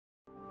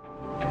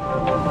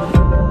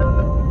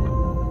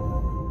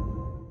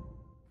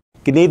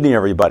Good evening,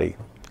 everybody.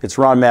 It's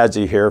Ron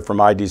Madzi here from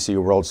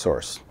IDC World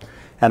Source,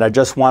 and I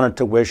just wanted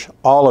to wish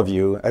all of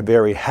you a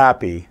very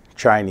happy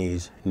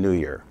Chinese New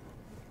Year.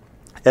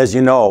 As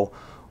you know,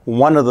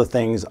 one of the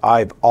things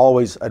I've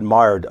always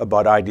admired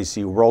about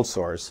IDC World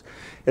Source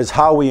is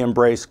how we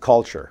embrace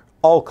culture,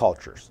 all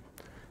cultures.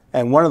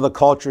 And one of the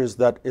cultures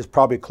that is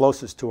probably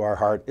closest to our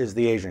heart is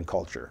the Asian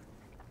culture.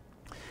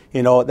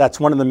 You know, that's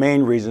one of the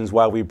main reasons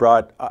why we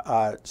brought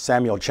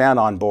Samuel Chan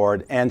on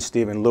board and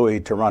Stephen Louie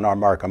to run our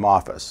Markham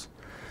office.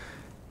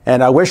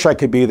 And I wish I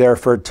could be there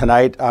for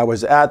tonight. I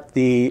was at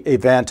the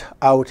event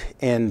out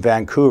in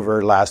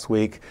Vancouver last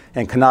week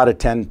and cannot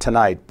attend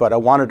tonight. But I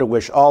wanted to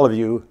wish all of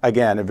you,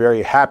 again, a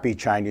very happy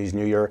Chinese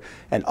New Year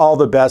and all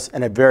the best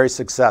and a very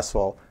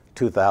successful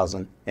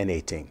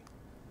 2018.